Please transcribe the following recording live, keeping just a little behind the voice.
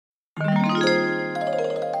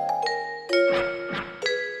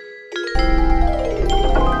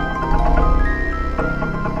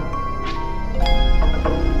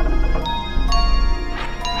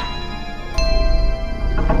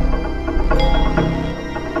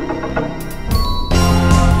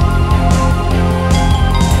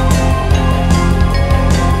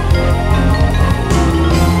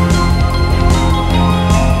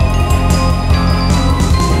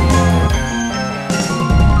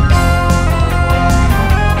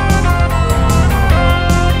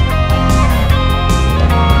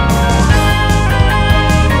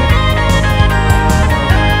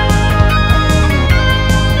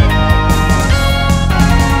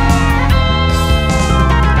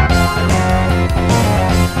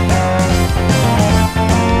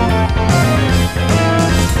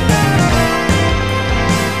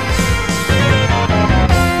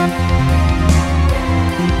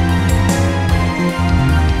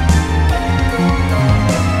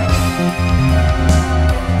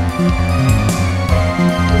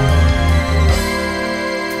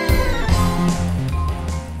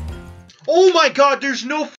my god, there's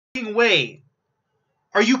no fucking way.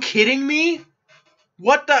 Are you kidding me?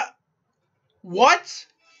 What the... What?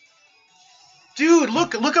 Dude,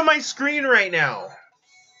 look at my screen right now.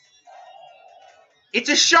 It's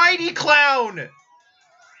a shiny clown!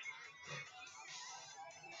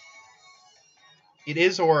 It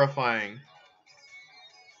is horrifying.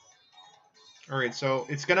 Alright, so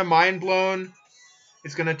it's gonna mind blown.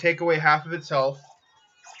 It's gonna take away half of its health.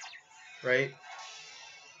 Right?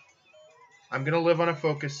 I'm gonna live on a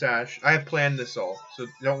focus sash. I have planned this all, so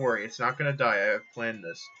don't worry. It's not gonna die. I have planned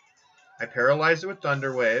this. I paralyzed it with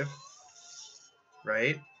Thunder Wave.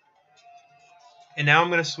 Right? And now I'm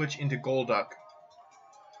gonna switch into Golduck.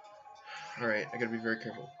 Alright, I gotta be very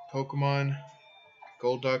careful. Pokemon.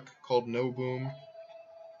 Golduck called No Boom.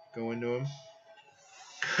 Go into him.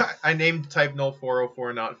 I named type null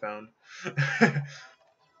 404 not found.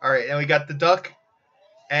 Alright, and we got the duck.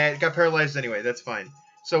 And it got paralyzed anyway, that's fine.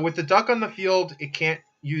 So with the duck on the field, it can't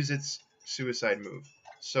use its suicide move.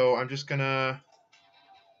 So I'm just gonna...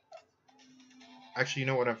 Actually, you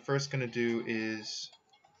know what I'm first gonna do is...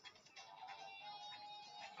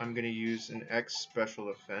 I'm gonna use an X special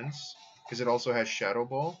defense. Because it also has Shadow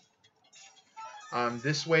Ball.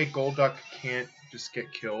 This way Golduck can't just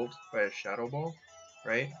get killed by a Shadow Ball.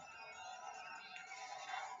 Right?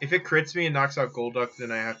 If it crits me and knocks out Golduck,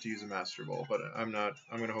 then I have to use a Master Ball. But I'm not.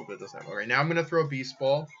 I'm going to hope it doesn't happen. Alright, now I'm going to throw a Beast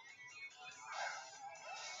Ball.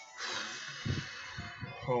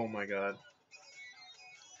 Oh my god.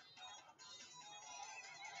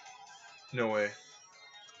 No way.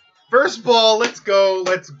 First ball! Let's go!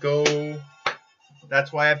 Let's go!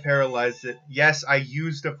 That's why I paralyzed it. Yes, I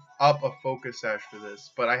used up a Focus Sash for this.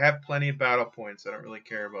 But I have plenty of battle points. I don't really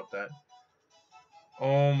care about that.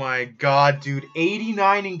 Oh my god, dude.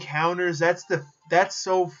 89 encounters. That's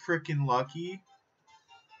so freaking lucky.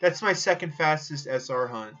 That's my second fastest SR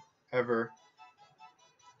hunt ever.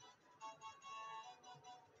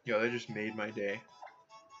 Yo, they just made my day.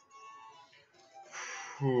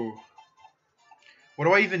 Whew. What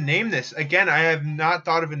do I even name this? Again, I have not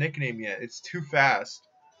thought of a nickname yet. It's too fast.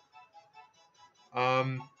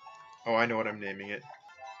 Oh, I know what I'm naming it.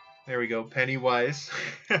 There we go. Pennywise.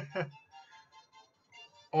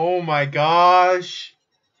 Oh my gosh.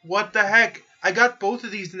 What the heck? I got both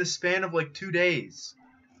of these in the span of like 2 days.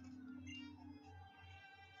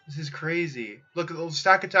 This is crazy. Look,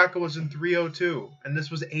 Stakataka was in 302, and this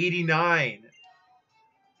was 89.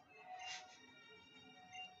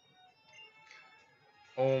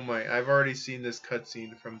 Oh my, I've already seen this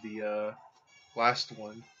cutscene from the last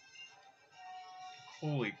one.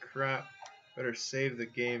 Holy crap. Better save the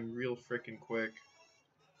game real freaking quick.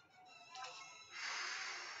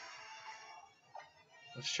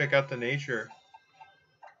 Let's check out the nature.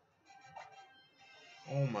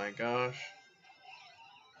 Oh my gosh.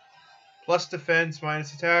 Plus defense,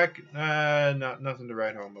 minus attack. Nothing to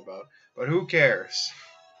write home about. But who cares?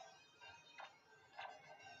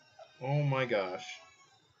 Oh my gosh.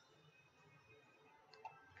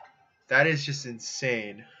 That is just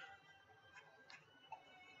insane.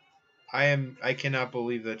 I cannot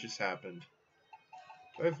believe that just happened.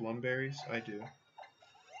 Do I have lumberries? I do.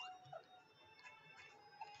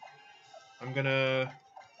 I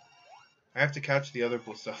have to catch the other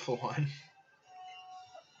Blacephalon.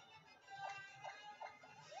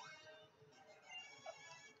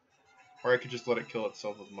 Or I could just let it kill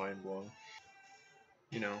itself with Mind Blow.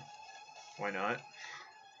 You know, why not?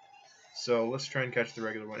 So let's try and catch the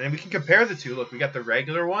regular one. And we can compare the two. Look, we got the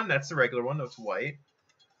regular one. That's the regular one. That's white.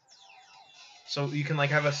 So you can like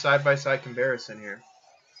have a side-by-side comparison here.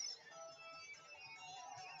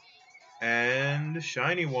 And the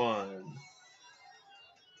shiny one.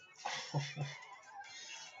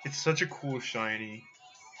 It's such a cool shiny.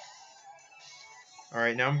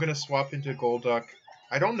 Alright, now I'm going to swap into Golduck.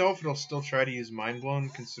 I don't know if it'll still try to use Mind Blown,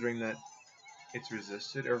 considering that it's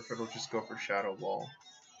resisted, or if it'll just go for Shadow Ball.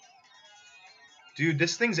 Dude,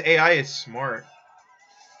 this thing's AI is smart.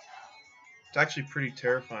 It's actually pretty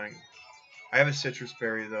terrifying. I have a Citrus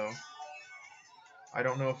Berry, though. I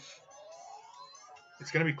don't know if...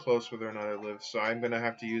 It's going to be close whether or not I live, so I'm going to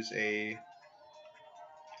have to use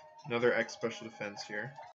another X special defense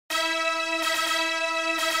here.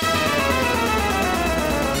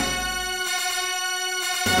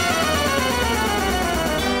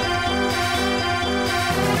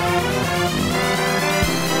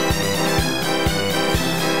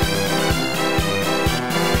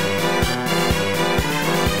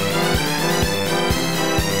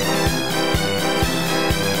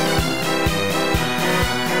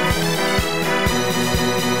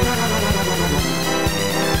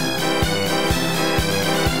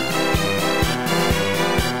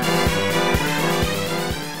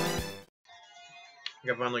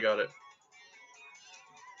 finally got it.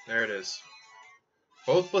 There it is.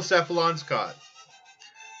 Both Blacephalons caught.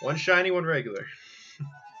 One shiny, one regular.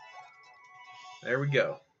 There we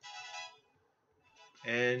go.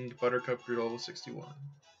 And Buttercup grew to level 61.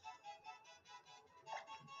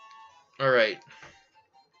 Alright.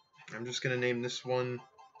 I'm just going to name this one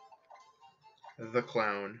the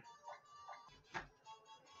Clown.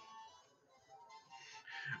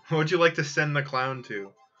 What would you like to send the Clown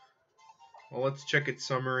to? Well, let's check its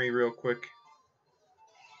summary real quick.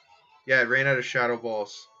 Yeah, it ran out of Shadow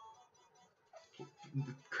Balls.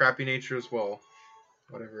 Crappy nature as well.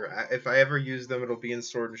 Whatever. If I ever use them, it'll be in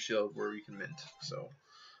Sword and Shield where we can mint. So,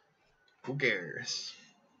 who cares?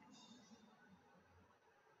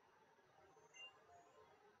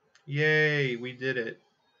 Yay, we did it.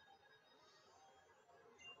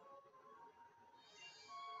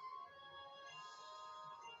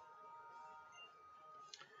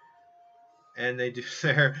 And they do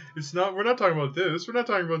there. It's not. We're not talking about this. We're not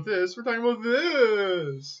talking about this. We're talking about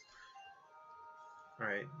this. All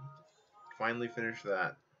right. Finally finished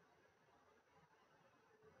that.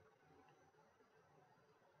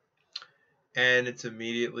 And it's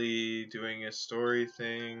immediately doing a story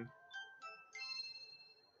thing.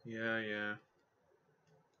 Yeah, yeah.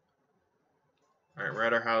 All right, we're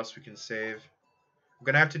at our house. We can save. I'm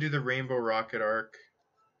gonna have to do the Rainbow Rocket arc.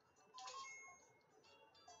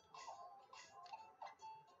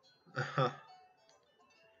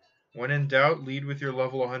 When in doubt, lead with your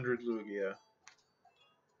level 100 Lugia.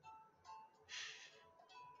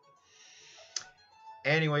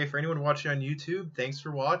 Anyway, for anyone watching on YouTube, thanks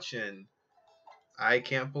for watching. I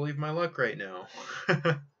can't believe my luck right now.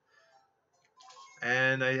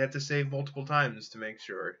 And I had to save multiple times to make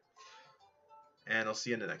sure. And I'll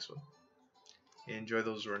see you in the next one. Enjoy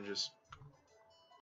those oranges.